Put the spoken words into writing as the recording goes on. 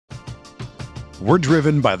We're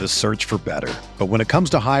driven by the search for better. But when it comes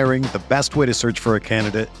to hiring, the best way to search for a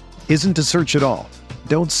candidate isn't to search at all.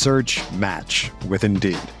 Don't search, match with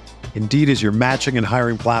Indeed. Indeed is your matching and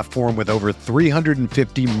hiring platform with over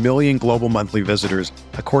 350 million global monthly visitors,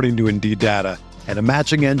 according to Indeed data, and a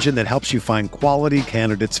matching engine that helps you find quality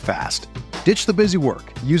candidates fast. Ditch the busy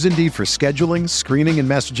work. Use Indeed for scheduling, screening, and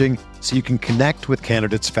messaging so you can connect with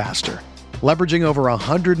candidates faster. Leveraging over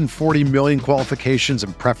 140 million qualifications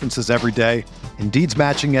and preferences every day, Indeed's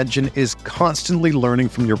matching engine is constantly learning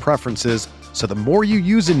from your preferences, so the more you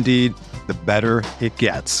use Indeed, the better it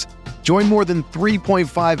gets. Join more than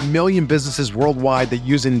 3.5 million businesses worldwide that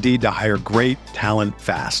use Indeed to hire great talent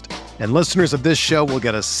fast. And listeners of this show will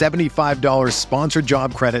get a $75 sponsored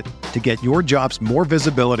job credit to get your jobs more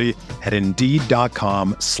visibility at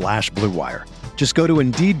Indeed.com/Blue Wire. Just go to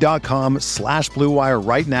Indeed.com/Blue Wire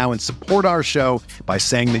right now and support our show by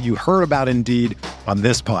saying that you heard about Indeed on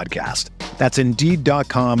this podcast. That's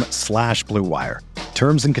Indeed.com/Blue Wire.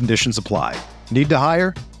 Terms and conditions apply. Need to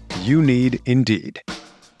hire? You need Indeed.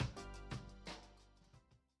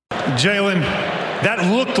 Jalen, that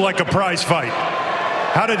looked like a prize fight.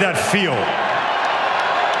 How did that feel?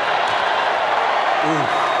 Ooh.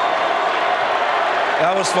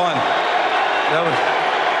 That was fun. That was fun.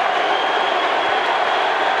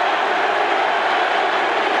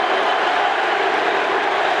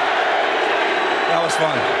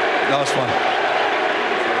 That was fun.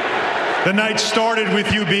 The night started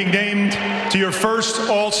with you being named to your first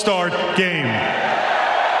All-Star game.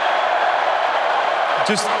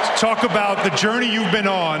 Just talk about the journey you've been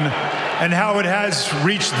on and how it has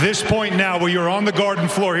reached this point now where you're on the Garden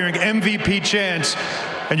floor hearing MVP chants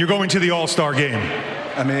and you're going to the All-Star game.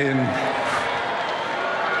 I mean,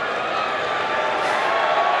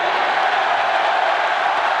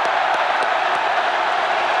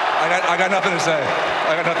 I got nothing to say.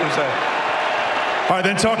 I got nothing to say. All right,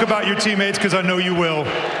 then talk about your teammates, because I know you will.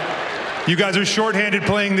 You guys are shorthanded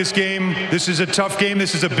playing this game. This is a tough game.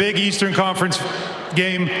 This is a big Eastern Conference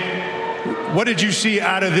game. What did you see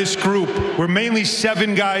out of this group where mainly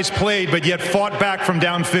 7 guys played, but yet fought back from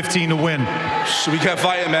down 15 to win? We kept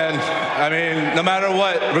fighting, man. I mean, no matter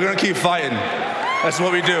what, we're going to keep fighting. That's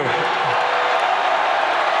what we do.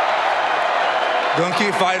 Gonna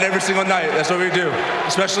keep fighting every single night. That's what we do.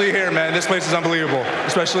 Especially here, man. This place is unbelievable.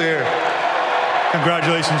 Especially here.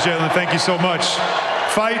 Congratulations, Jalen. Thank you so much.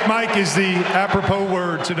 Fight, Mike, is the apropos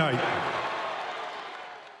word tonight.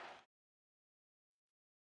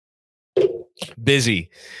 Busy.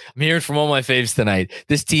 I'm hearing from all my faves tonight.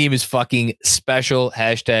 This team is fucking special.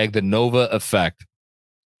 Hashtag the Nova effect.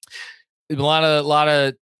 A lot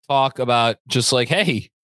of talk about just like, hey,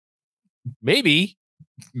 maybe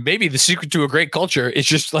the secret to a great culture is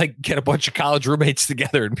just like get a bunch of college roommates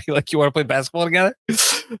together and be like, you want to play basketball together?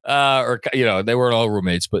 Or, you know, they weren't all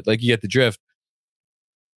roommates, but like you get the drift.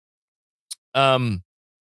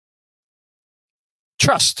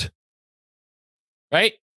 Trust,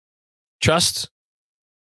 right? Trust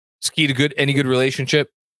is key to any good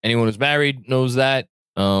relationship. Anyone who's married knows that.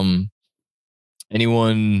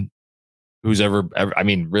 Anyone who's ever, I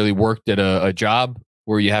mean, really worked at a job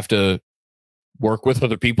where you have to work with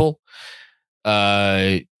other people.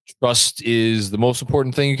 Trust is the most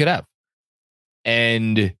important thing you could have.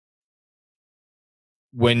 And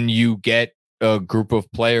when you get a group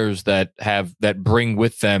of players that bring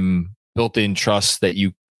with them built-in trust that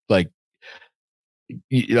you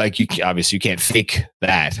obviously you can't fake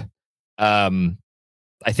that. I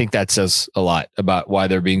think that says a lot about why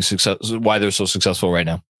they're being successful, why they're so successful right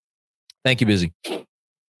now. Thank you, Busy.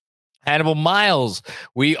 Hannibal Miles,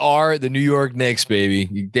 we are the New York Knicks, baby.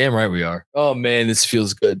 You damn right we are. Oh man, this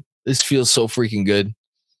feels good. This feels so freaking good.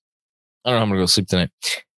 I don't know how I'm gonna go sleep tonight.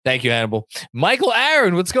 Thank you, Hannibal. Michael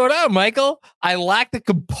Aaron, what's going on, Michael? I lack the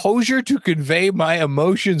composure to convey my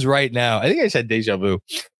emotions right now. I think I said deja vu.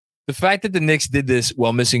 The fact that the Knicks did this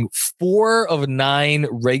while missing 4 of 9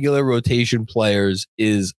 regular rotation players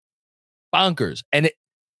is bonkers. And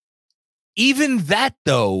even that,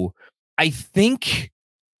 though, I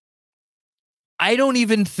don't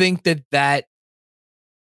even think that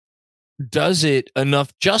does it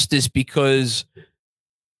enough justice, because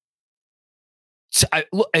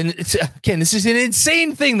this is an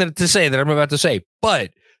insane thing to say that I'm about to say,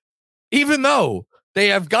 but even though they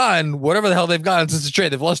have gone whatever the hell they've gone since the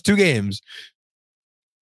trade, they've lost 2 games,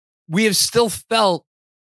 we have still felt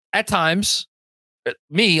at times,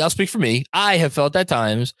 I'll speak for me, I have felt at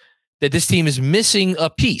times that this team is missing a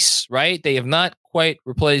piece, right? They have not quite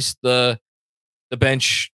replaced the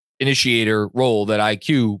bench initiator role that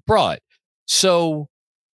IQ brought. So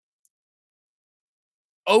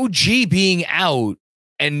OG being out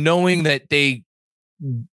and knowing that they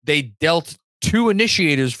they dealt 2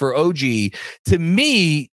 initiators for OG. To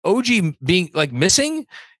me, OG being like missing,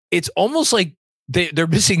 it's almost like they're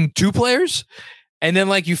missing 2 players. And then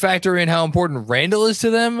like you factor in how important Randall is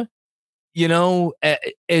to them,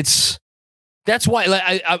 that's why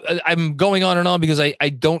like, I'm going on and on because I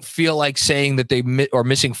don't feel like saying that they are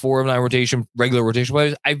missing 4 of 9 regular rotation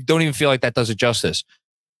players. I don't even feel like that does it justice.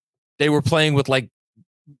 They were playing with like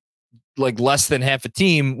less than half a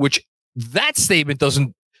team, which that statement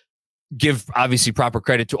doesn't give obviously proper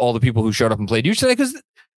credit to all the people who showed up and played huge today because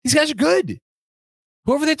these guys are good.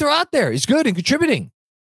 Whoever they throw out there is good and contributing.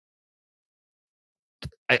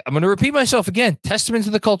 I'm going to repeat myself again. Testament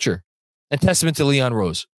to the culture and testament to Leon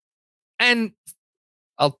Rose. And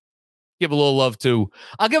I'll give a little love to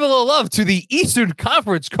the Eastern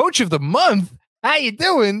Conference Coach of the Month. How you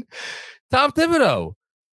doing, Tom Thibodeau?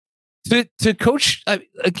 To coach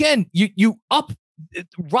again, you up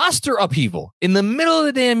roster upheaval in the middle of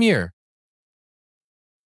the damn year,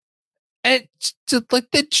 and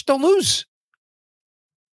they just don't lose.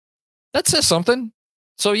 That says something.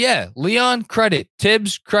 So yeah, Leon credit,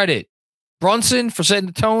 Tibbs credit, Brunson for setting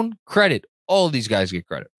the tone credit. All of these guys get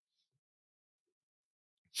credit.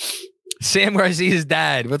 Sam Garcia's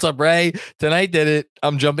dad. What's up, Ray? Tonight did it.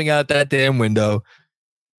 I'm jumping out that damn window.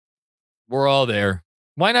 We're all there.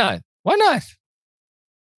 Why not? Why not?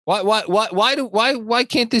 Why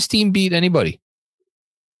can't this team beat anybody?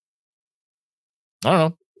 I don't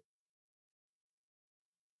know.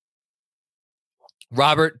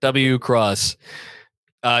 Robert W. Cross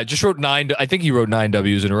just wrote 9. I think he wrote 9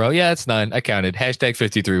 W's in a row. Yeah, it's 9. I counted. Hashtag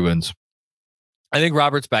 53 wins. I think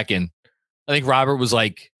Robert's back in. I think Robert was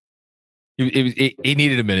like, he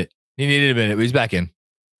needed a minute. He needed a minute, but he's back in,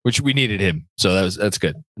 which we needed him. So that's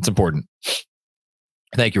good. It's important.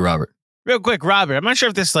 Thank you, Robert. Real quick, Robert, I'm not sure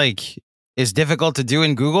if this is difficult to do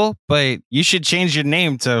in Google, but you should change your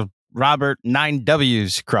name to Robert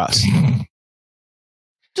 9W's Cross.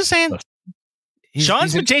 Just saying.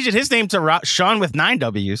 Sean's been changing his name to Sean with 9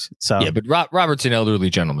 W's. So yeah, but Robert's an elderly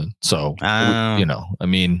gentleman. So, I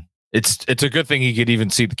mean, it's a good thing he could even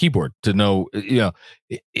see the keyboard to know,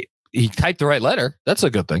 he typed the right letter. That's a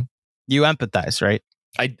good thing. You empathize, right?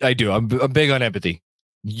 I do. I'm big on empathy.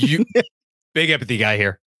 You big empathy guy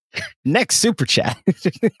here. Next super chat.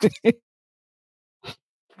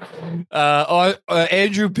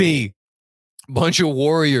 Andrew P. Bunch of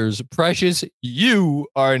warriors. Precious, you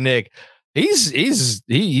are Nick. He's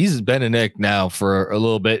been a Nick now for a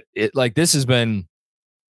little bit. This has been.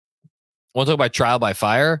 I want to talk about trial by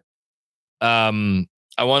fire. I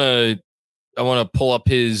want to pull up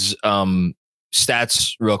his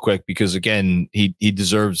stats real quick because again he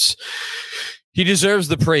deserves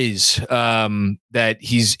the praise that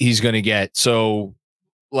he's going to get. So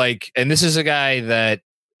and this is a guy that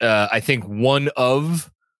I think one of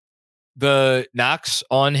the knocks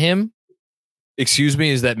on him,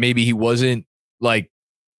 is that maybe he wasn't the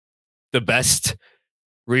best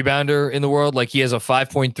rebounder in the world. He has a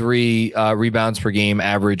 5.3 rebounds per game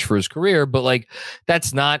average for his career, but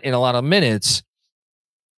that's not in a lot of minutes.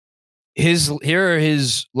 Here are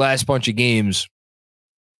his last bunch of games.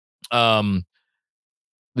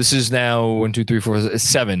 This is now 1, 2, 3, 4,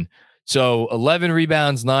 7. So 11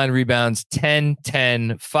 rebounds, 9 rebounds, 10,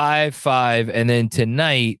 10, 5, 5. And then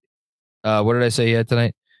tonight, what did I say he had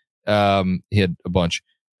tonight? He had a bunch,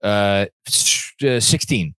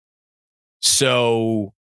 16.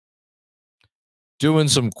 So doing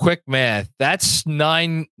some quick math, that's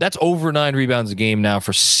over 9 rebounds a game now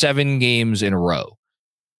for 7 games in a row.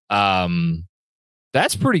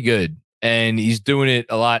 That's pretty good. And he's doing it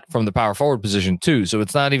a lot from the power forward position too. So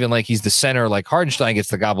it's not even like he's the center like Hardenstein gets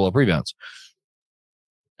to gobble up rebounds.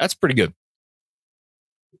 That's pretty good.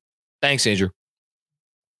 Thanks, Andrew.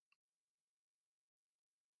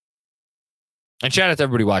 And shout out to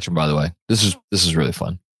everybody watching, by the way. This is really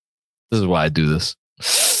fun. This is why I do this.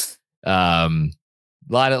 A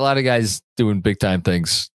lot of guys doing big time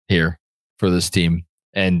things here for this team.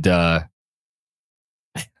 And I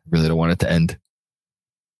really don't want it to end.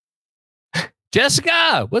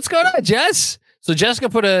 Jessica, what's going on, Jess? So Jessica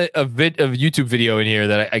put a YouTube video in here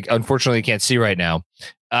that I unfortunately can't see right now.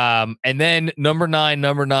 And then number 9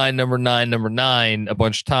 a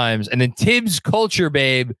bunch of times. And then Tibbs culture,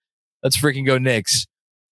 babe. Let's freaking go Knicks.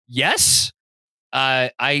 Yes.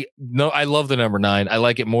 I love the number 9. I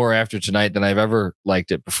like it more after tonight than I've ever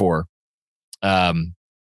liked it before.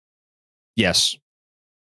 Yes.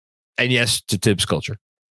 And yes to Tibbs culture.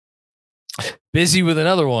 Busy with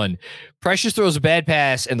another one. Precious throws a bad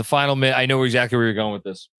pass in the final minute. I know exactly where you're going with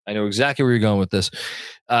this. I know exactly where you're going with this.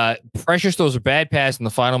 Precious throws a bad pass in the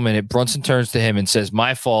final minute. Brunson turns to him and says,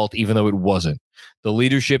 "My fault," even though it wasn't. The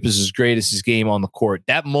leadership is as great as his game on the court.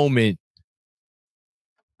 That moment,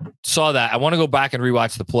 saw that. I want to go back and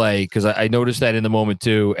rewatch the play because I noticed that in the moment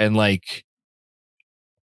too. And like,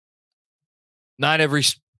 not every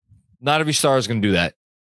star is going to do that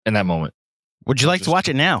in that moment. Would you like to watch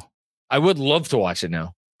it now? I would love to watch it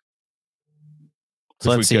now. So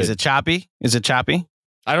let's see. Is it choppy?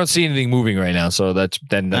 I don't see anything moving right now, so that's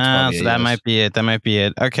probably so that might be it. That might be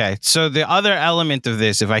it. Okay. So the other element of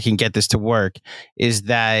this, if I can get this to work, is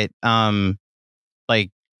that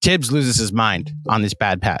like Tibbs loses his mind on this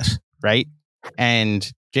bad pass, right?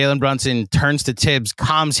 And Jalen Brunson turns to Tibbs,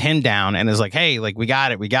 calms him down, and is like, "Hey, like we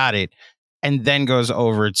got it," and then goes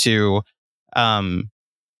over to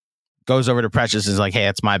Precious and is like, "Hey,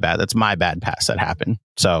 that's my bad pass that happened."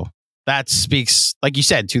 So that speaks, like you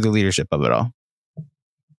said, to the leadership of it all.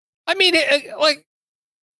 I mean, like,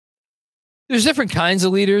 there's different kinds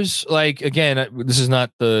of leaders. Like, again, this is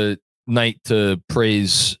not the night to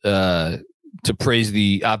praise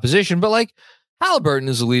the opposition, but like Halliburton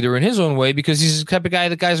is a leader in his own way because he's the type of guy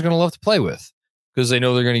that guys are going to love to play with because they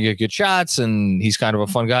know they're going to get good shots and he's kind of a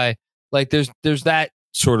fun guy. Like, there's that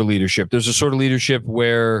sort of leadership. There's a sort of leadership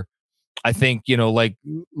where I think, like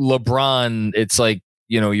LeBron, it's like,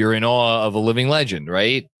 you're in awe of a living legend,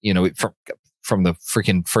 right? From the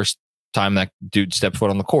freaking first time that dude stepped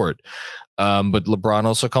foot on the court. But LeBron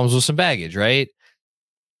also comes with some baggage, right?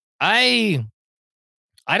 I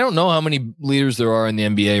don't know how many leaders there are in the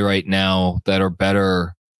NBA right now that are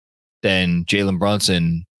better than Jalen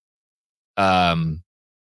Brunson. So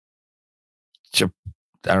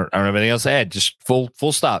I don't have anything else to add. Just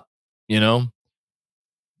full stop.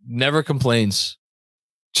 Never complains.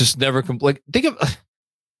 Just never complain.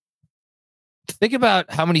 Think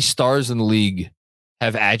about how many stars in the league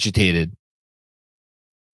have agitated.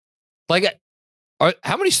 Like,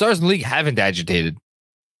 how many stars in the league haven't agitated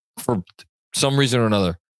for some reason or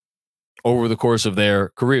another over the course of their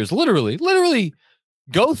careers? Literally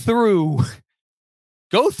go through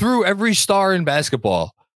every star in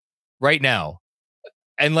basketball right now.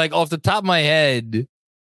 And like off the top of my head,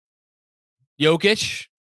 Jokic,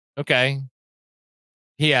 okay.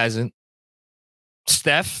 He hasn't.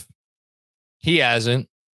 Steph, he hasn't.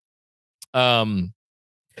 SGA,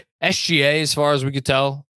 as far as we could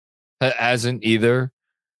tell, hasn't either.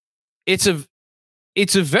 It's a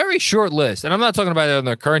very short list. And I'm not talking about it on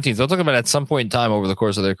their current teams. I'm talking about at some point in time over the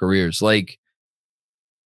course of their careers. Like,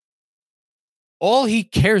 all he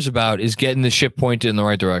cares about is getting the ship pointed in the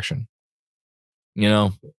right direction.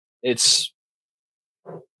 It's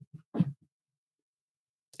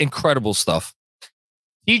incredible stuff.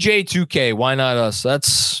 TJ2K, why not us?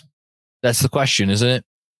 That's the question, isn't it?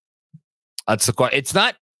 That's the question. It's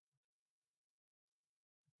not.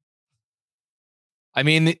 I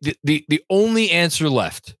mean, the only answer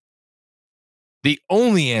left. The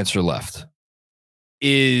only answer left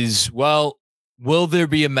is, well, will there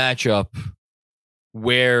be a matchup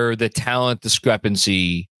where the talent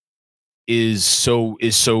discrepancy is so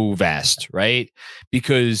vast, right?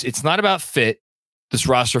 Because it's not about fit. This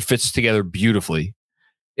roster fits together beautifully.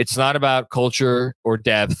 It's not about culture or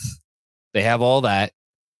depth. They have all that.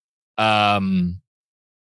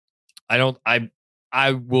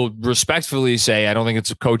 I will respectfully say I don't think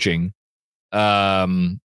it's coaching. A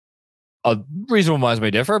reasonable minds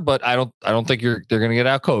may differ, but I don't think they're going to get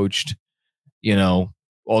out coached. All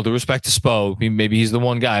due respect to Spo, maybe he's the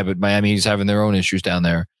one guy, but Miami's having their own issues down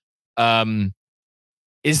there.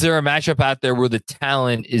 Is there a matchup out there where the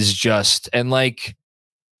talent is just and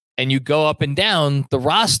you go up and down the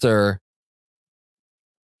roster,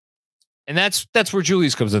 and that's where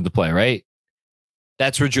Julius comes into play, right?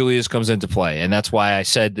 That's where Julius comes into play, and that's why I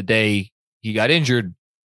said the day he got injured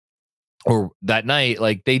or that night,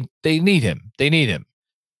 like they need him. They need him.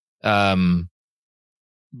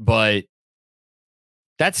 But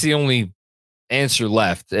that's the only answer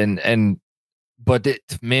left. But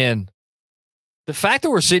man, the fact that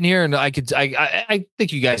we're sitting here and I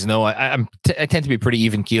think you guys know I tend to be pretty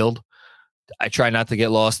even keeled. I try not to get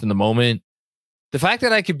lost in the moment. The fact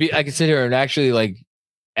that I could sit here and actually like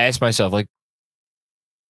ask myself, like,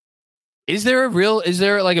 is there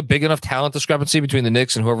like a big enough talent discrepancy between the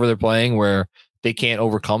Knicks and whoever they're playing where they can't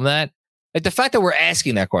overcome that? Like, the fact that we're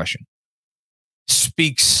asking that question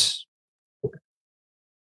speaks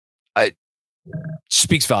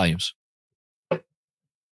volumes.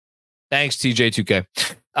 Thanks, TJ2K.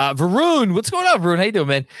 Varun, what's going on, Varun? How you doing,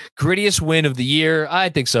 man? Grittiest win of the year? I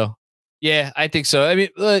think so. Yeah, I think so. I mean,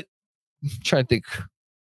 I'm trying to think.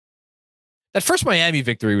 That first Miami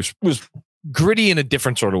victory was gritty in a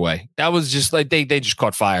different sort of way. That was just like they just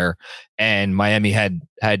caught fire, and Miami had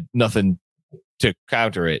nothing to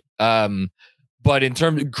counter it. But in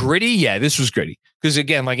terms of gritty, yeah, this was gritty because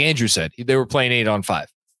again, like Andrew said, they were playing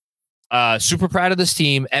 8-on-5. Super proud of this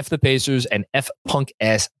team. F the Pacers and F punk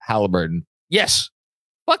ass Halliburton. Yes,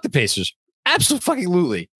 fuck the Pacers.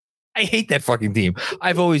 Absolutely. I hate that fucking team.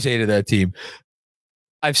 I've always hated that team.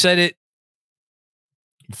 I've said it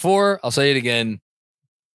before. I'll say it again.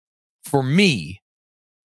 For me,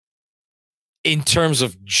 in terms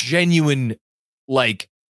of genuine, like,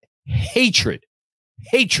 hatred,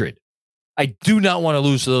 I do not want to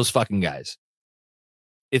lose to those fucking guys.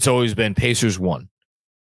 It's always been Pacers 1.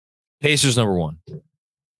 Pacers number 1.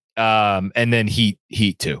 And then Heat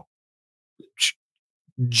 2.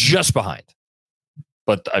 Just behind.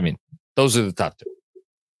 But, I mean, those are the top 2.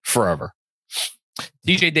 Forever.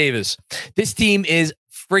 DJ Davis. This team is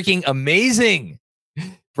freaking amazing.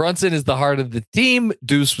 Brunson is the heart of the team.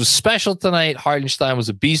 Deuce was special tonight. Hartenstein was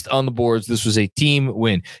a beast on the boards. This was a team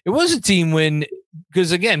win. It was a team win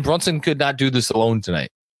because, again, Brunson could not do this alone tonight.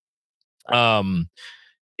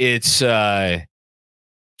 It's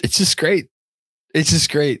just great. It's just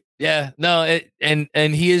great. Yeah, no,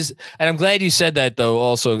 and he is, and I'm glad you said that though.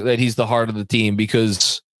 Also, that he's the heart of the team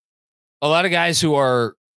because a lot of guys who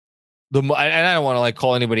are and I don't want to like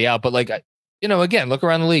call anybody out, but like again, look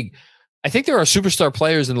around the league. I think there are superstar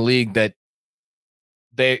players in the league that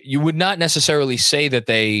you would not necessarily say that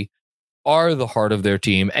they are the heart of their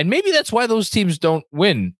team, and maybe that's why those teams don't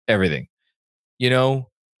win everything.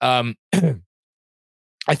 I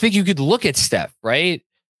think you could look at Steph, right?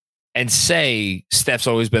 And say Steph's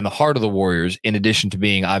always been the heart of the Warriors, in addition to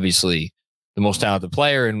being obviously the most talented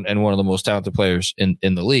player and one of the most talented players in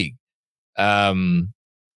the league. Like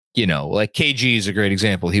KG is a great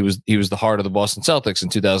example. He was the heart of the Boston Celtics in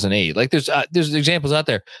 2008. Like there's examples out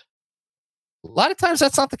there. A lot of times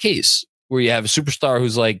that's not the case where you have a superstar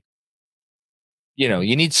who's like,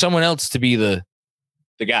 you need someone else to be the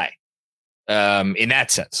guy. In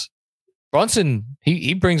that sense, Brunson,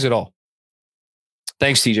 he brings it all.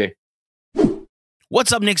 Thanks, TJ.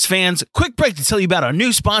 What's up, Knicks fans? Quick break to tell you about our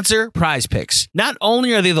new sponsor, Prize Picks. Not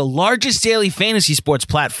only are they the largest daily fantasy sports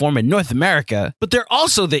platform in North America, but they're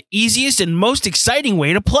also the easiest and most exciting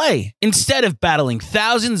way to play. Instead of battling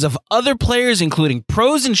thousands of other players, including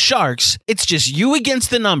pros and sharks, it's just you against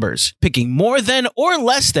the numbers, picking more than or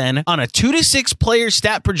less than on a 2 to 6 player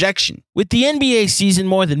stat projection. With the NBA season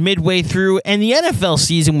more than midway through and the NFL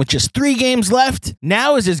season with just 3 games left,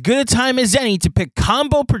 now is as good a time as any to pick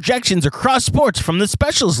combo projections across sports from the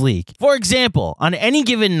Specials League. For example, on any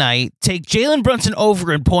given night, take Jalen Brunson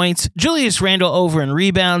over in points, Julius Randle over in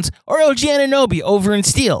rebounds, or OG Anunoby over in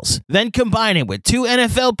steals. Then combine it with 2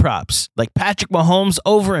 NFL props, like Patrick Mahomes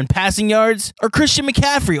over in passing yards, or Christian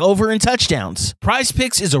McCaffrey over in touchdowns. Prize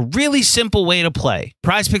Picks is a really simple way to play.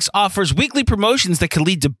 Prize Picks offers weekly promotions that can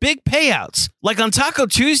lead to big payouts. Like on Taco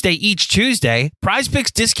Tuesday each Tuesday, Prize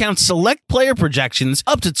Picks discounts select player projections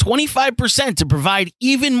up to 25% to provide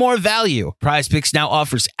even more value. Prize Picks now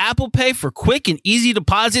offers Apple Pay for quick and easy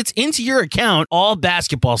deposits into your account all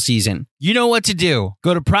basketball season. You know what to do.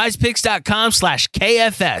 Go to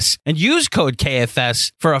prizepicks.com/KFS and use code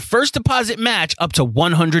KFS for a first deposit match up to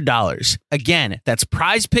 $100. Again, that's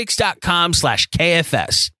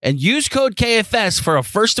prizepicks.com/KFS and use code KFS for a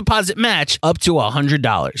first deposit match up to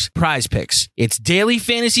 $100. Prize Picks. It's daily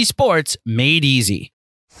fantasy sports made easy.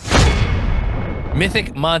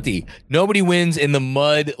 Mythic Monty. Nobody wins in the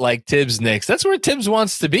mud like Tibbs Knicks. That's where Tibbs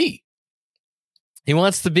wants to be. He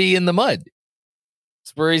wants to be in the mud.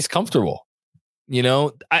 It's where he's comfortable.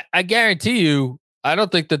 I guarantee you, I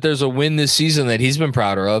don't think that there's a win this season that he's been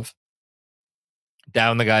prouder of.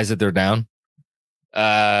 Down the guys that they're down.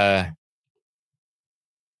 I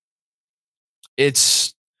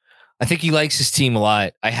think he likes his team a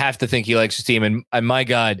lot. I have to think he likes his team. And my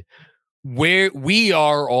God, where we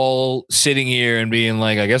are all sitting here and being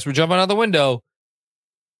like, I guess we're jumping out the window.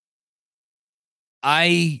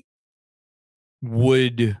 I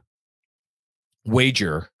would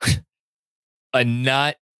wager a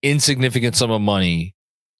not insignificant sum of money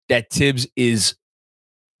that Tibbs is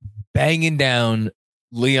banging down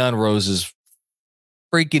Leon Rose's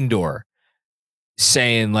freaking door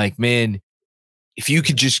saying like, man, if you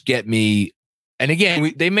could just get me, and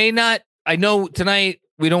again, they may not, I know tonight,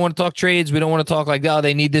 we don't want to talk trades. We don't want to talk like, oh,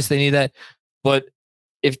 they need this, they need that. But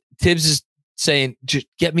if Tibbs is saying, just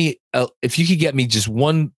get me, if you could get me just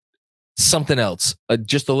one something else,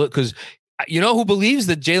 just a little, because you know who believes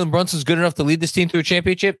that Jalen Brunson's good enough to lead this team to a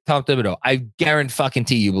championship? Tom Thibodeau. I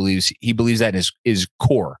guarantee he believes that in his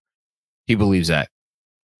core. He believes that.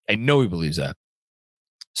 I know he believes that.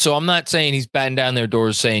 So I'm not saying he's batting down their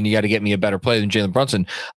doors saying you got to get me a better player than Jalen Brunson.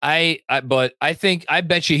 But I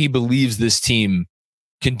bet you he believes this team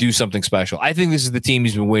can do something special. I think this is the team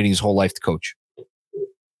he's been waiting his whole life to coach.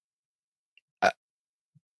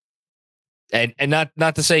 And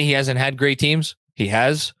not to say he hasn't had great teams. He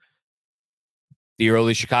has. The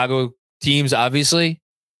early Chicago teams, obviously.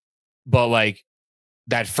 But like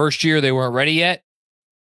that first year, they weren't ready yet.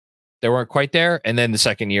 They weren't quite there. And then the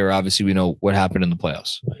second year, obviously, we know what happened in the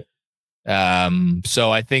playoffs.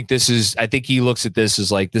 So I think he looks at this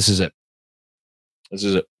as like, this is it. This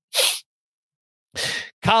is it.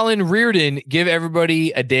 Colin Reardon, give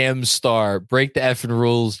everybody a damn star. Break the effing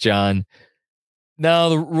rules, John. No,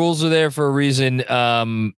 the rules are there for a reason.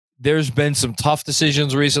 There's been some tough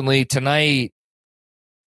decisions recently. Tonight,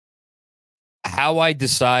 how I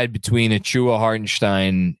decide between Achua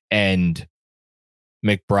Hartenstein and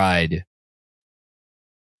McBride.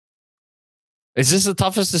 Is this the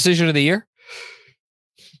toughest decision of the year?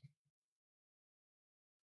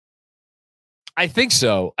 I think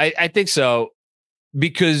so. I think so.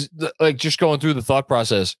 Because like just going through the thought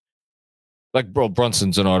process, like bro,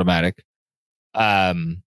 Brunson's an automatic.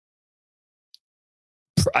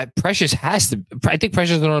 Precious has to. I think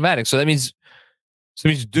Precious is an automatic. So that means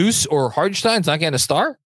Deuce or Hardenstein's not getting a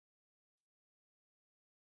star.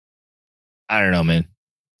 I don't know, man.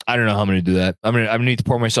 I don't know how I'm going to do that. I'm going to need to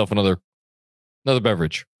pour myself another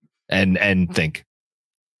beverage and think.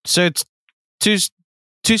 So it's two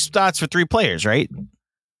spots for 3 players, right?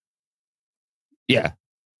 Yeah.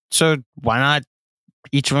 So why not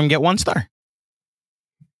each of them get 1 star?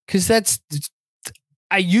 Because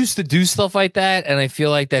I used to do stuff like that, and I feel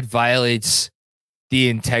like that violates the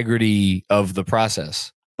integrity of the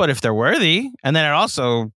process. But if they're worthy, and then it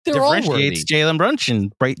also differentiates Jalen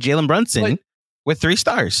Brunson with 3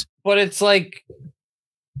 stars. But it's like,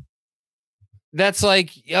 that's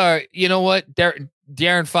like, you know what?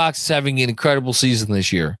 De'Aaron Fox is having an incredible season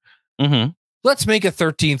this year. Mm-hmm. Let's make a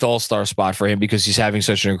 13th All-Star spot for him because he's having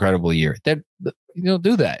such an incredible year. Do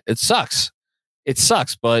that. It sucks.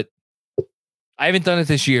 But I haven't done it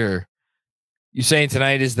this year. You saying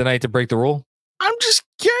tonight is the night to break the rule? I'm just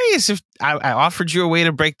curious if I offered you a way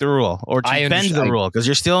to break the rule or to bend the rule because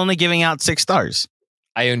you're still only giving out 6 stars.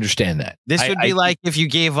 I understand that. This would be like if you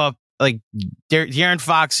gave up, like De'Aaron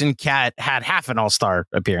Fox and Cat had half an All-Star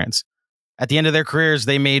appearance. At the end of their careers,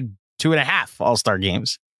 they made 2.5 All-Star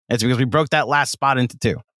games. It's because we broke that last spot into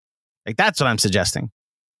 2. Like that's what I'm suggesting.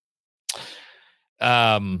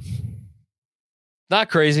 Not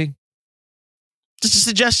crazy. Just a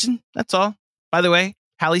suggestion. That's all. By the way,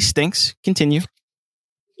 Hallie stinks. Continue.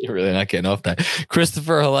 You're really not getting off that.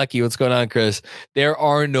 Christopher Halecki, what's going on, Chris? There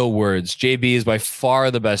are no words. JB is by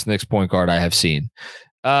far the best Knicks point guard I have seen.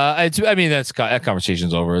 That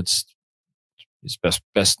conversation's over. It's his best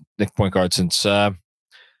Knicks point guard since that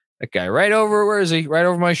guy right over. Where is he? Right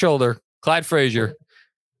over my shoulder. Clyde Frazier.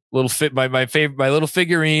 Little fit my little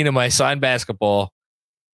figurine and my signed basketball.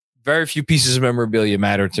 Very few pieces of memorabilia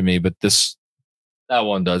matter to me, but that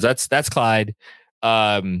one does. That's Clyde.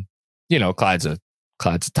 Clyde's a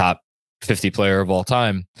top 50 player of all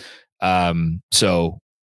time. But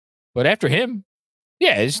after him,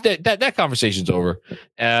 yeah, it's that conversation's over.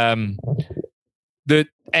 And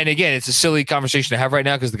again, it's a silly conversation to have right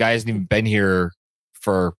now because the guy hasn't even been here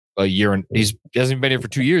for a year and he hasn't even been here for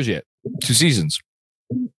 2 years yet, 2 seasons.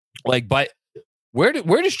 Like, but where does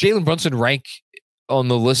Jalen Brunson rank on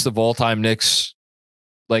the list of all-time Knicks?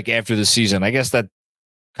 Like after the season, I guess that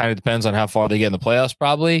kind of depends on how far they get in the playoffs,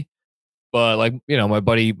 probably. But like, my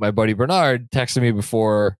buddy Bernard texted me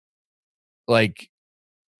before, like,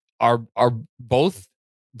 are both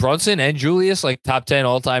Brunson and Julius like top 10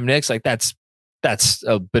 all-time Knicks? Like that's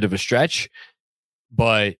a bit of a stretch,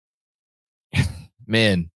 but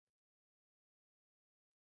man,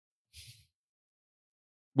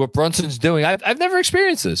 what Brunson's doing, I've never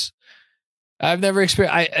experienced this. I don't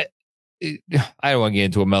want to get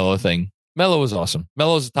into a Melo thing. Melo was awesome.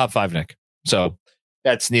 Melo's a top 5 Knick. So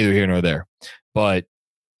that's neither here nor there. But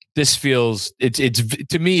this feels, it's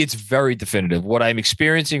to me, it's very definitive. What I'm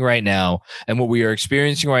experiencing right now and what we are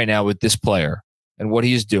experiencing right now with this player and what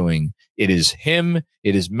he is doing, it is him,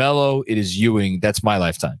 it is Melo, it is Ewing. That's my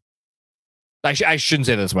lifetime. I shouldn't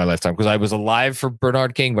say that's my lifetime because I was alive for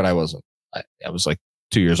Bernard King, but I wasn't. I was like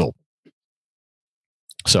 2 years old.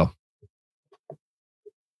 So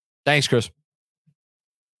thanks, Chris.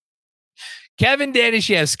 Kevin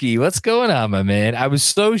Danishevsky, what's going on, my man? I was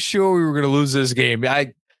so sure we were going to lose this game.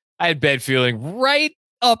 I had bad feeling right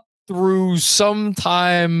up through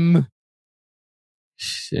sometime.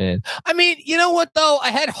 Shit. I mean, you know what, though?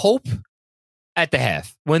 I had hope at the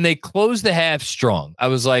half. When they closed the half strong, I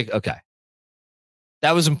was like, okay,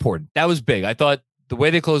 that was important. That was big. I thought the way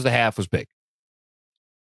they closed the half was big.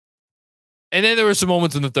 And then there were some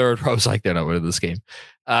moments in the third where I was like, they're not winning this game.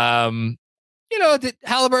 Did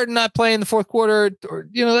Halliburton not play in the fourth quarter? Or,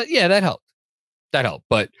 that helped. That helped.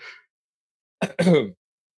 But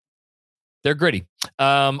they're gritty.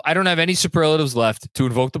 I don't have any superlatives left to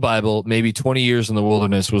invoke the Bible. Maybe 20 years in the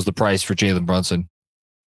wilderness was the price for Jalen Brunson.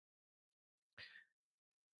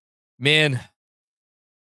 Man,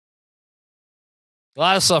 a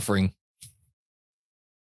lot of suffering.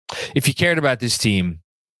 If you cared about this team,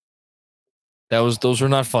 those were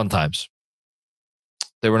not fun times.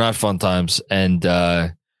 They were not fun times, and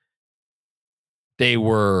they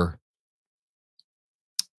were.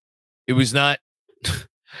 It was not.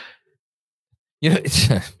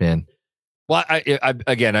 Man. Well,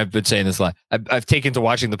 I've been saying this a lot. I've taken to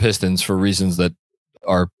watching the Pistons for reasons that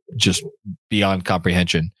are just beyond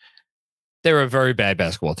comprehension. They're a very bad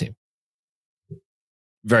basketball team.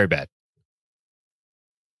 Very bad.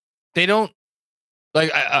 They don't like.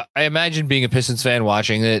 I imagine being a Pistons fan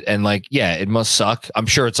watching it, and like, yeah, it must suck. I'm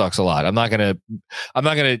sure it sucks a lot. I'm not gonna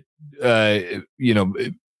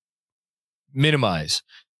minimize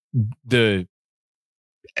the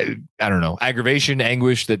I don't know, aggravation,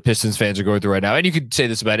 anguish that Pistons fans are going through right now. And you could say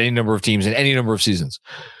this about any number of teams in any number of seasons.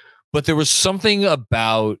 But there was something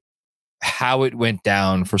about how it went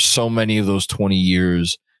down for so many of those 20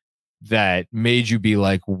 years that made you be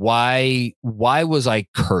like, why was I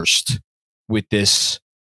cursed with this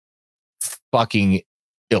fucking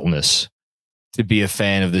illness to be a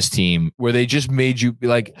fan of this team, where they just made you be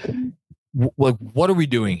like, what are we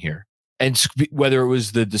doing here? And whether it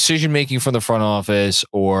was the decision-making from the front office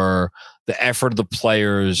or the effort of the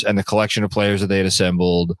players and the collection of players that they had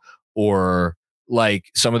assembled, or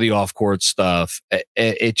like some of the off-court stuff,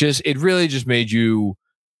 it really just made you,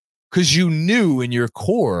 because you knew in your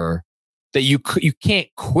core that you can't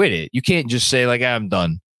quit it. You can't just say like, I'm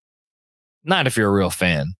done. Not if you're a real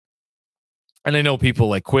fan. And I know people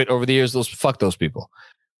like quit over the years. Fuck those people.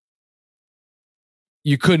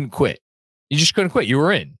 You couldn't quit. You just couldn't quit. You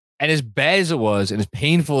were in. And as bad as it was, and as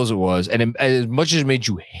painful as it was, and as much as it made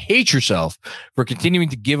you hate yourself for continuing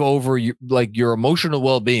to give over your emotional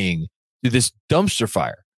well-being to this dumpster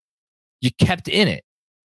fire, you kept in it.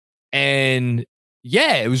 And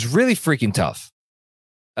yeah, it was really freaking tough.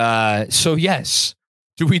 So yes,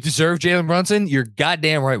 do we deserve Jalen Brunson? You're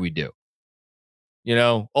goddamn right we do.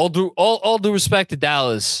 All due respect to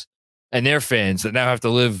Dallas and their fans that now have to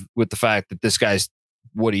live with the fact that this guy's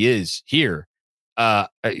what he is here.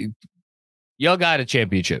 Y'all got a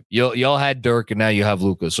championship. Y'all had Dirk, and now you have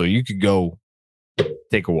Luka, so you could go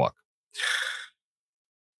take a walk.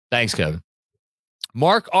 Thanks, Kevin.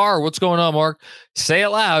 Mark R, what's going on, Mark? Say it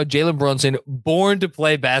loud. Jalen Brunson, born to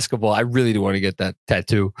play basketball. I really do want to get that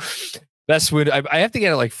tattoo. Best win. I have to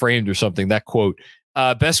get it like framed or something. That quote.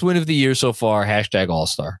 Best win of the year so far. #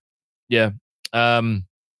 All-Star. Yeah.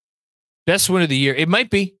 Best win of the year. It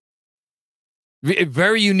might be.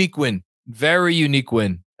 Very unique win. Very unique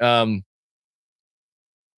win.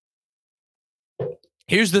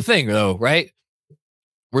 Here's the thing, though, right?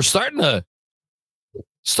 We're starting to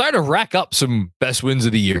rack up some best wins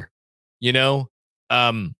of the year.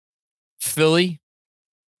 Philly.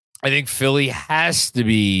 I think Philly has to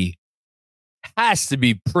be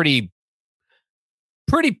pretty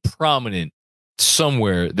prominent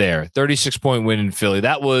somewhere there. 36-point win in Philly.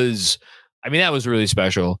 That was really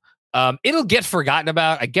special. It'll get forgotten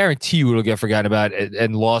about. I guarantee you it'll get forgotten about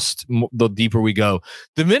and lost the deeper we go.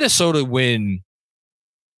 The Minnesota win,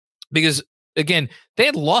 because again, they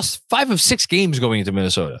had lost 5 of 6 games going into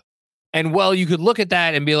Minnesota. And well, you could look at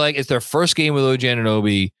that and be like, it's their first game with OG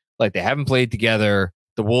Anunoby. Like, they haven't played together.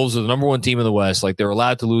 The Wolves are the number 1 team in the West. Like, they're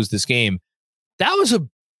allowed to lose this game. That was a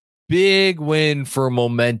big win for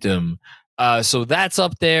momentum. So that's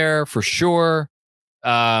up there for sure.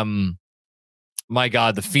 My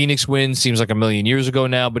God, the Phoenix win seems like a million years ago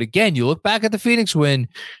now. But again, you look back at the Phoenix win,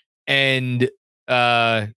 and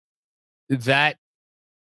that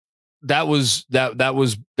was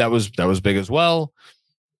big as well.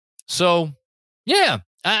 So yeah,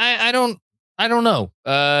 I don't know.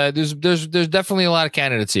 There's definitely a lot of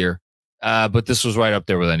candidates here, but this was right up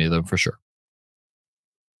there with any of them for sure.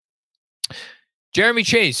 Jeremy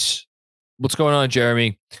Chase, what's going on,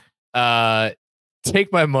 Jeremy?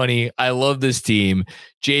 Take my money. I love this team.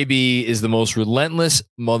 JB is the most relentless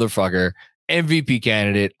motherfucker. MVP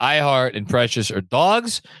candidate. iHeart and Precious are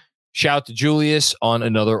dogs. Shout to Julius on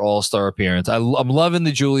another All-Star appearance. I'm loving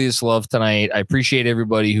the Julius love tonight. I appreciate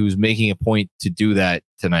everybody who's making a point to do that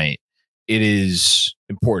tonight. It is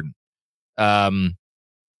important. I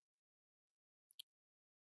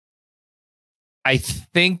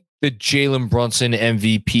think the Jalen Brunson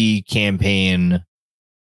MVP campaign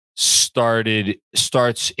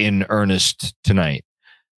starts in earnest tonight.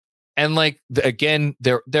 And again,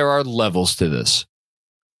 there are levels to this.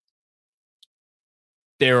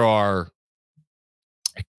 There are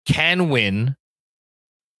can win.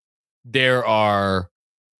 There are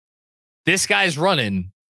this guy's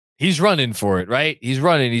running. He's running for it, right? He's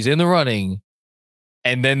running. He's in the running.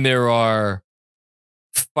 And then there are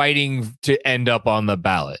fighting to end up on the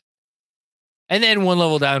ballot. And then one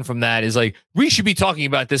level down from that is we should be talking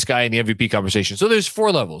about this guy in the MVP conversation. So there's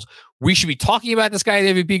 4 levels. We should be talking about this guy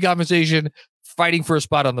in the MVP conversation, fighting for a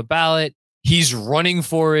spot on the ballot. He's running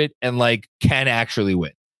for it and can actually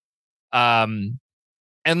win. And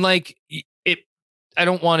I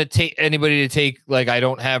don't want to take anybody to take I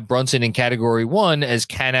don't have Brunson in category 1 as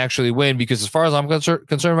can actually win, because as far as I'm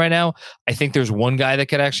concerned right now, I think there's one guy that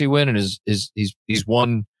can actually win, and he's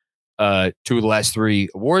won 2 of the last 3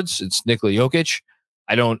 awards. It's Nikola Jokic.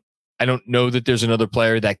 I don't know that there's another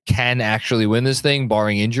player that can actually win this thing,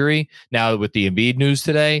 barring injury. Now with the Embiid news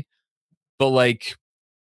today, but I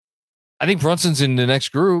think Brunson's in the next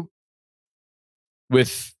group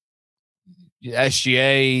with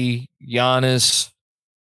SGA, Giannis.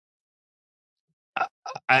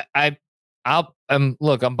 I'm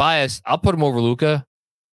biased. I'll put him over Luka.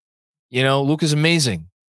 Luka's amazing.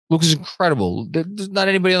 Luka's incredible. There's not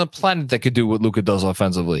anybody on the planet that could do what Luka does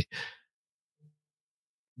offensively.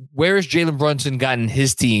 Where has Jalen Brunson gotten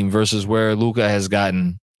his team versus where Luka has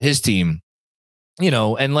gotten his team?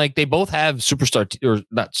 And they both have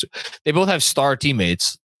they both have star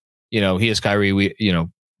teammates. He has Kyrie.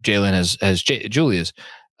 Jalen has Julius.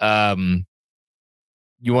 You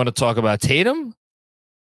want to talk about Tatum?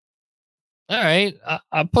 All right,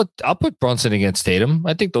 I'll put Brunson against Tatum.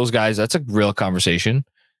 I think those guys, that's a real conversation.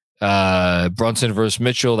 Brunson versus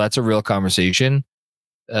Mitchell, that's a real conversation.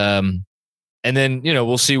 And then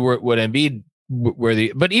we'll see what Embiid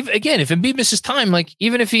but even again, if Embiid misses time,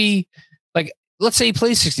 even if he let's say he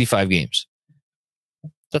plays 65 games,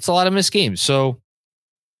 that's a lot of missed games. So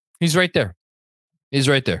he's right there. He's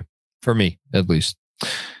right there for me, at least.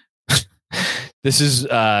 This is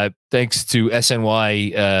thanks to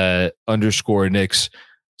SNY _ Knicks.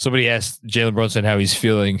 Somebody asked Jalen Brunson how he's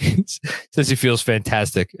feeling. Says he feels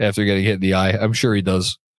fantastic after getting hit in the eye. I'm sure he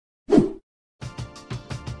does.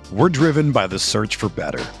 We're driven by the search for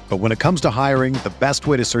better. But when it comes to hiring, the best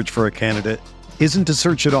way to search for a candidate isn't to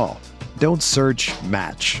search at all. Don't search,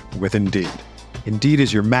 match with Indeed. Indeed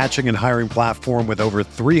is your matching and hiring platform with over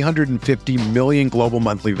 350 million global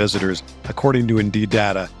monthly visitors, according to Indeed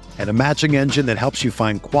data, and a matching engine that helps you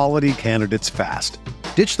find quality candidates fast.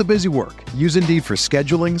 Ditch the busy work. Use Indeed for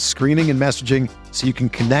scheduling, screening, and messaging so you can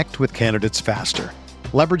connect with candidates faster.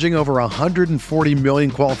 Leveraging over 140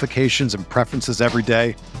 million qualifications and preferences every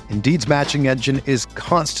day, Indeed's matching engine is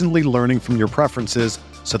constantly learning from your preferences,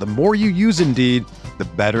 so the more you use Indeed, the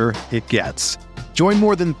better it gets. Join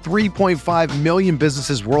more than 3.5 million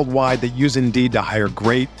businesses worldwide that use Indeed to hire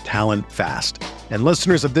great talent fast. And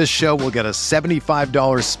listeners of this show will get a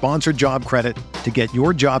 $75 sponsored job credit to get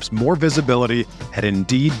your jobs more visibility at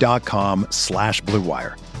Indeed.com/Blue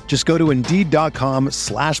Wire. Just go to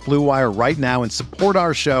Indeed.com/Blue Wire right now and support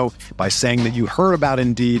our show by saying that you heard about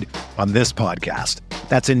Indeed on this podcast.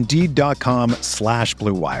 That's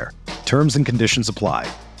Indeed.com/Blue Wire. Terms and conditions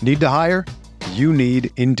apply. Need to hire? You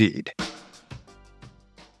need Indeed.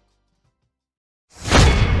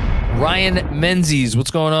 Ryan Menzies,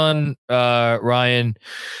 what's going on, Ryan?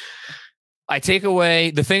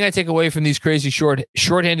 The thing I take away from these crazy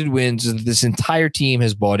shorthanded wins is that this entire team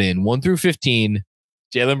has bought in 1 through 15.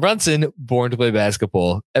 Jalen Brunson, born to play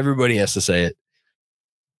basketball. Everybody has to say it.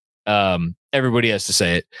 Everybody has to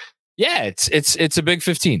say it. Yeah, it's a Big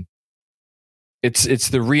 15. It's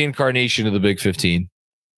the reincarnation of the Big 15.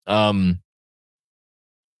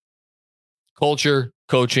 Culture,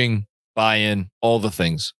 coaching, buy-in, all the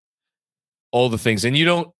things. And you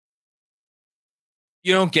don't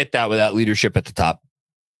get that without leadership at the top.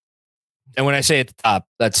 And when I say at the top,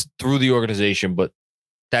 that's through the organization, but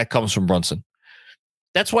that comes from Brunson.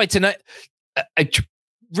 That's why tonight, I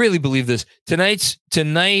really believe this. Tonight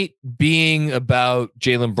being about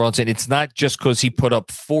Jalen Brunson, it's not just because he put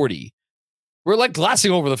up 40. We're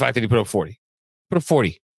glossing over the fact that he put up 40. Put up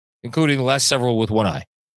 40, including the last several with one eye.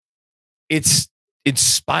 It's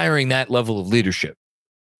inspiring that level of leadership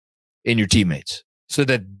in your teammates so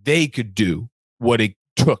that they could do what it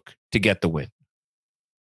took to get the win.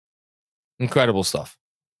 Incredible stuff.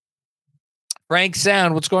 Frank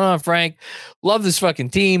Sound, what's going on, Frank? Love this fucking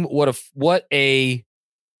team. What a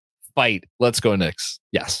despite let's go Knicks.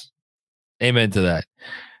 Yes. Amen to that.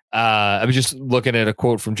 I was just looking at a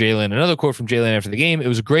quote from Jalen, another quote from Jalen after the game. It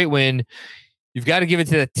was a great win. You've got to give it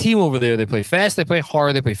to that team over there. They play fast, they play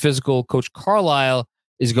hard, they play physical. Coach Carlisle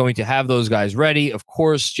is going to have those guys ready. Of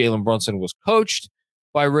course, Jalen Brunson was coached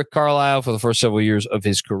by Rick Carlisle for the first several years of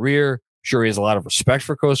his career. I'm sure he has a lot of respect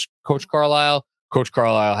for Coach Carlisle. Coach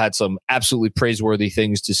Carlisle had some absolutely praiseworthy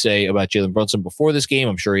things to say about Jalen Brunson before this game.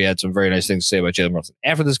 I'm sure he had some very nice things to say about Jalen Brunson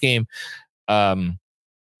after this game.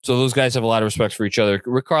 So those guys have a lot of respect for each other.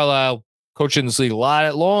 Rick Carlisle, coached in this league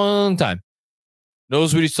long time,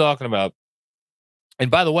 knows what he's talking about. And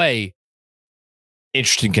by the way,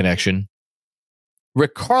 interesting connection.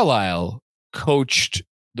 Rick Carlisle coached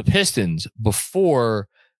the Pistons before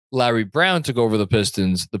Larry Brown took over the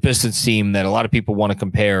Pistons team that a lot of people want to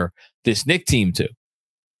compare this Knicks team to.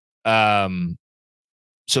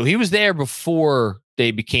 So he was there before they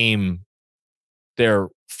became their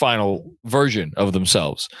final version of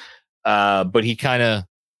themselves. But he kind of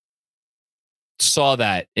saw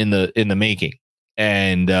that in the making.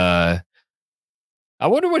 And I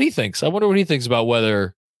wonder what he thinks. I wonder what he thinks about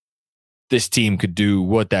whether this team could do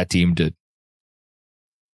what that team did.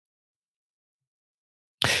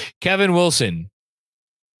 Kevin Wilson.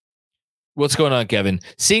 What's going on, Kevin?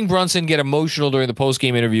 Seeing Brunson get emotional during the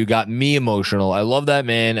post-game interview got me emotional. I love that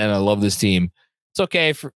man, and I love this team. It's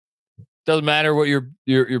okay. Doesn't matter what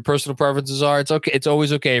your personal preferences are. It's okay. It's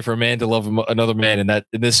always okay for a man to love another man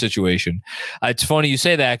in this situation. It's funny you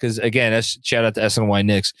say that because, again, shout out to SNY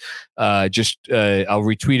Knicks. I'll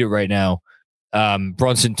retweet it right now.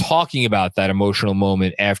 Brunson talking about that emotional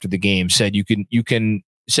moment after the game said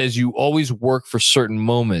says you always work for certain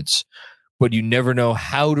moments, but you never know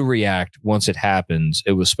how to react once it happens.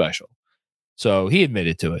 It was special. So he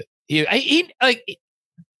admitted to it.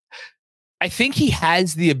 I think he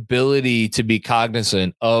has the ability to be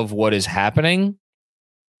cognizant of what is happening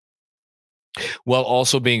while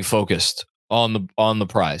also being focused on the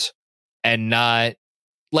prize and not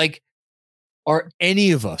are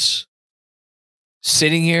any of us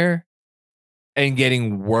sitting here and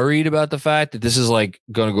getting worried about the fact that this is going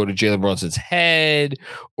to go to Jalen Brunson's head,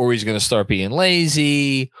 or he's going to start being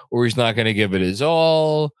lazy, or he's not going to give it his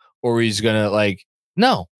all, or he's going to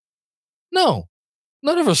no,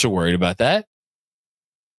 none of us are worried about that.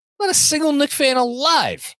 Not a single Knicks fan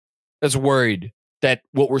alive that's worried that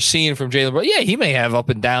what we're seeing from Jalen Brunson. Yeah, he may have up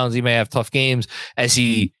and downs. He may have tough games as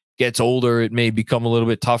he gets older. It may become a little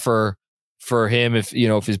bit tougher for him if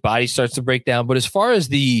his body starts to break down. But as far as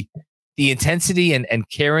the intensity and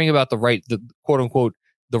caring about the quote unquote,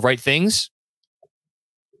 the right things,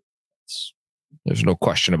 there's no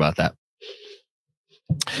question about that.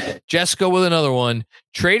 Jessica with another one.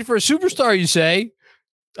 Trade for a superstar, you say?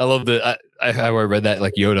 I love I read that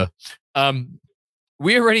like Yoda.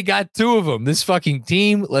 We already got 2 of them. This fucking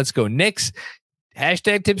team. Let's go Knicks.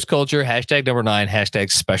 Hashtag tips culture. Hashtag number 9.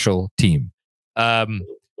 Hashtag special team.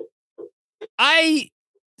 I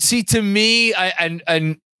see. To me,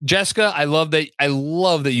 and Jessica, I love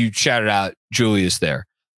that you shouted out Julius there,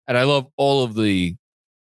 and I love all of the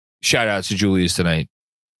shout outs to Julius tonight.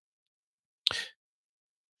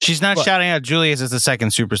 She's not shouting out Julius as the second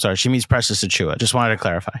superstar. She means Precious Achiuwa. Just wanted to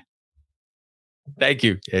clarify. Thank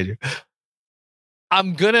you, Andrew.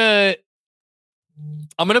 I'm gonna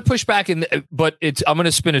push back but I'm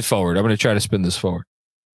gonna spin it forward. I'm gonna try to spin this forward.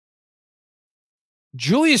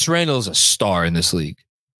 Julius Randle is a star in this league,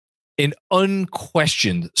 an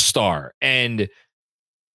unquestioned star, and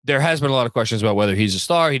there has been a lot of questions about whether he's a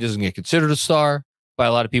star. He doesn't get considered a star by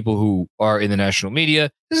a lot of people who are in the national media.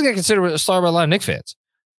 He doesn't get considered a star by a lot of Knicks fans.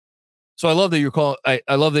 So I love that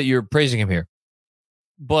I love that you're praising him here,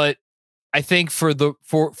 but I think for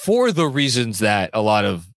the reasons that a lot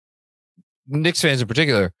of Knicks fans in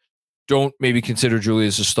particular don't maybe consider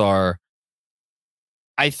Julius a star,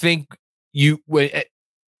 I think you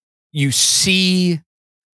see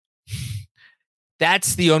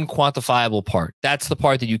that's the unquantifiable part. That's the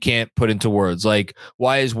part that you can't put into words. Like,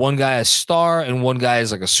 why is one guy a star and one guy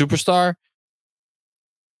is like a superstar?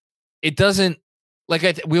 It doesn't.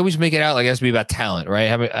 We always make it out like it has to be about talent,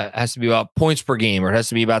 right? It has to be about points per game, or it has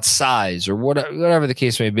to be about size, or whatever the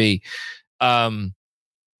case may be. You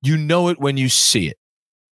know it when you see it.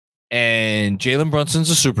 And Jalen Brunson's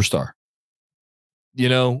a superstar,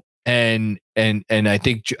 and I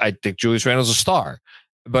think Julius Randle's a star.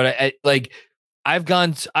 But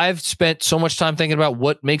I've spent so much time thinking about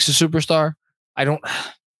what makes a superstar.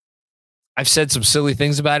 I've said some silly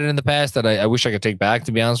things about it in the past that I wish I could take back,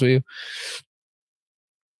 to be honest with you.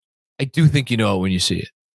 I do think you know it when you see it.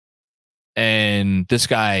 And this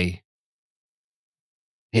guy,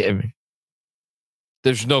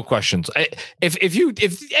 There's no questions.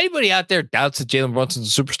 If anybody out there doubts that Jalen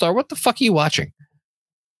Brunson's a superstar, what the fuck are you watching?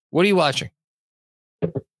 What are you watching?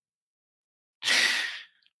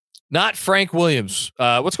 Not Frank Williams.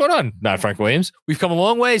 What's going on? Not Frank Williams. We've come a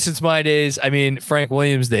long way since my days. I mean, Frank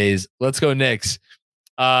Williams days. Let's go Knicks.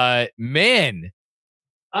 Man,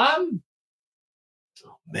 I'm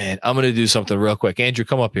going to do something real quick. Andrew,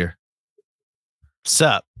 come up here. What's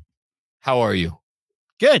up? How are you?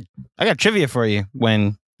 Good. I got trivia for you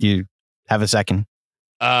when you have a second.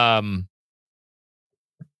 What's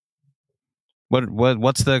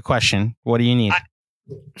the question? What do you need?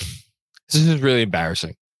 This is really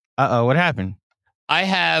embarrassing. What happened? I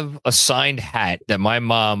have a signed hat that my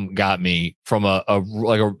mom got me from a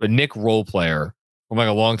Nick role player from like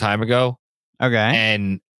a long time ago. Okay.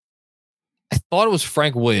 And I thought it was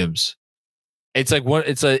Frank Williams. It's like what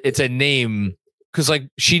it's a name because like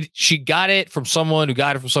she got it from someone who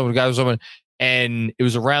got it from someone who got it from someone, and it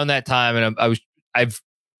was around that time. And I'm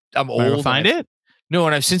old. Find it? No,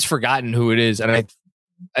 and I've since forgotten who it is. And I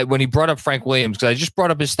when he brought up Frank Williams, because I just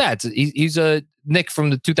brought up his stats. He's a Nick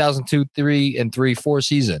from the 2002, 3, and 3-4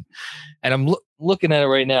 season, and I'm looking at it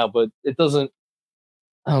right now, but it doesn't.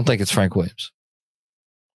 I don't think it's Frank Williams.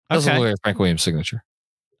 It doesn't look like Frank Williams' signature.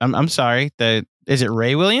 I'm sorry. Is it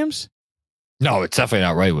Ray Williams? No, it's definitely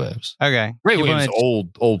not Ray Williams. Okay. Ray Williams,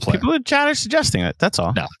 old player. People in chat are suggesting it. That's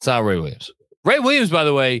all. No, it's not Ray Williams. Ray Williams, by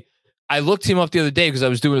the way, I looked him up the other day because I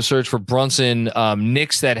was doing a search for Brunson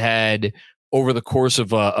Knicks that had over the course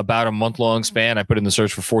of about a month-long span. I put in the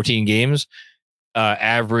search for 14 games,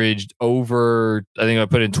 averaged over, I think I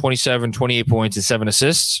put in 27, 28 points and 7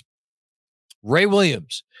 assists. Ray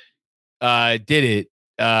Williams did it.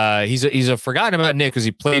 He's a forgotten about Nick because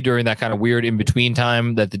he played during that kind of weird in between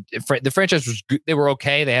time that the franchise was good. They were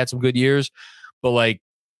okay. They had some good years, but like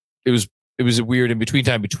it was a weird in between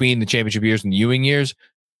time between the championship years and the Ewing years.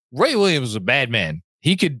 Ray Williams was a bad man.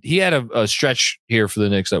 He had a stretch here for the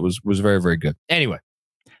Knicks that was very, very good. Anyway,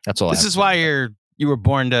 that's all. This is why you were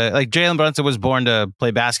born to, like, Jalen Brunson was born to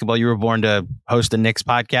play basketball. You were born to host a Knicks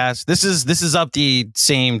podcast. This is up the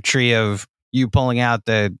same tree of you pulling out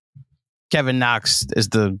the Kevin Knox is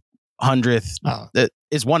the 100th,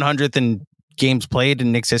 is 100th in games played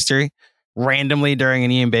in Knicks history randomly during an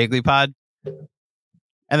Ian Bagley pod.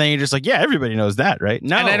 And then you're just like, yeah, everybody knows that, right?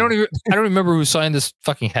 No, and I don't remember who signed this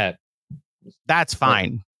fucking hat. That's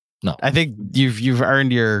fine. No, I think you've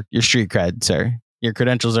earned your street cred, sir. Your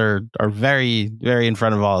credentials are very, very in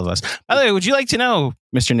front of all of us. By the way, would you like to know,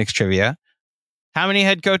 Mr. Knicks Trivia, how many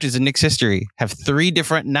head coaches in Knicks history have 3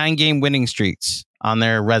 different 9-game winning streaks on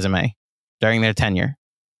their resume during their tenure?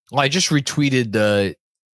 Well, I just retweeted the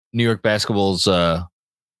New York Basketball's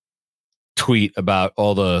tweet about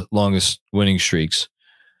all the longest winning streaks.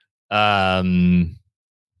 By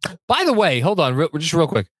the way, hold on, just real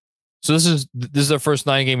quick. So this is their first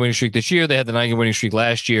 9-game winning streak this year. They had the 9-game winning streak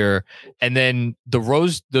last year, and then the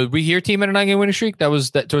We Here team had a 9-game winning streak. That was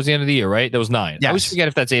towards the end of the year, right? That was 9. Yes. I always forget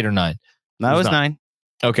if that's 8 or 9. That was 9.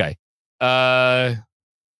 Okay. I'll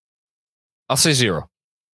say 0.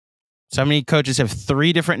 So how many coaches have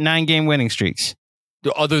 3 different 9-game winning streaks?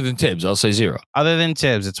 Other than Tibbs, I'll say 0. Other than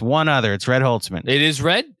Tibbs, it's one other. It's Red Holtzman. It is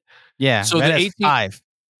Red? Yeah. So Red the has 18 5.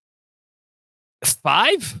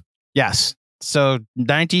 5? Yes. So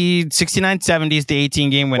 69-70 is the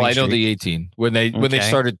 18-game winning streak. Well, I know the 18. When they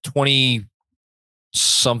started 20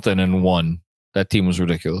 something and 1, that team was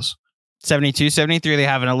ridiculous. 72-73, they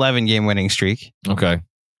have an 11-game winning streak. Okay.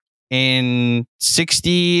 In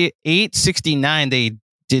 68-69, they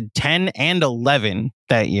did 10 and 11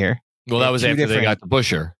 that year. Well, that was after they got the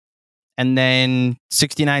Busher. And then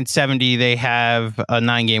 69-70, they have a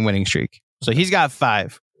 9-game winning streak. So he's got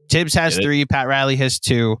 5. Tibbs has 3. Pat Riley has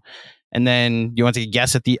 2. And then you want to take a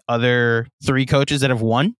guess at the other 3 coaches that have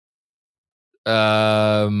won?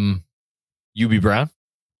 UB Brown?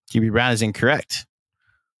 UB Brown is incorrect.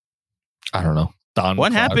 I don't know.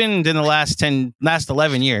 What happened in the last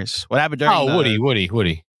 11 years? What happened during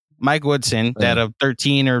Woody. Mike Woodson that a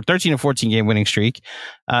 13 or 14 game winning streak.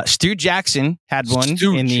 Stu Jackson had one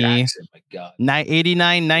in the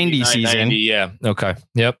 89-90 season. 90, yeah. Okay.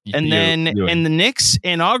 Yep. And then in the Knicks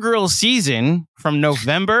inaugural season from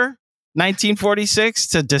November 1946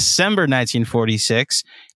 to December 1946,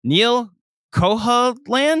 Neil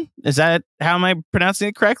Coughlin, is that how am I pronouncing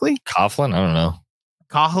it correctly? Coughlin? I don't know.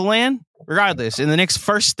 Coughlin? Regardless, in the Knicks'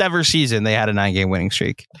 first ever season, they had a 9-game winning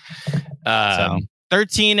streak.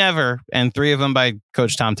 13 ever, and 3 of them by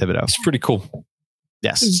Coach Tom Thibodeau. It's pretty cool.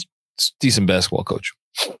 Yes. It's a decent basketball coach.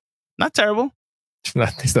 Not terrible.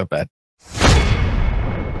 He's not bad.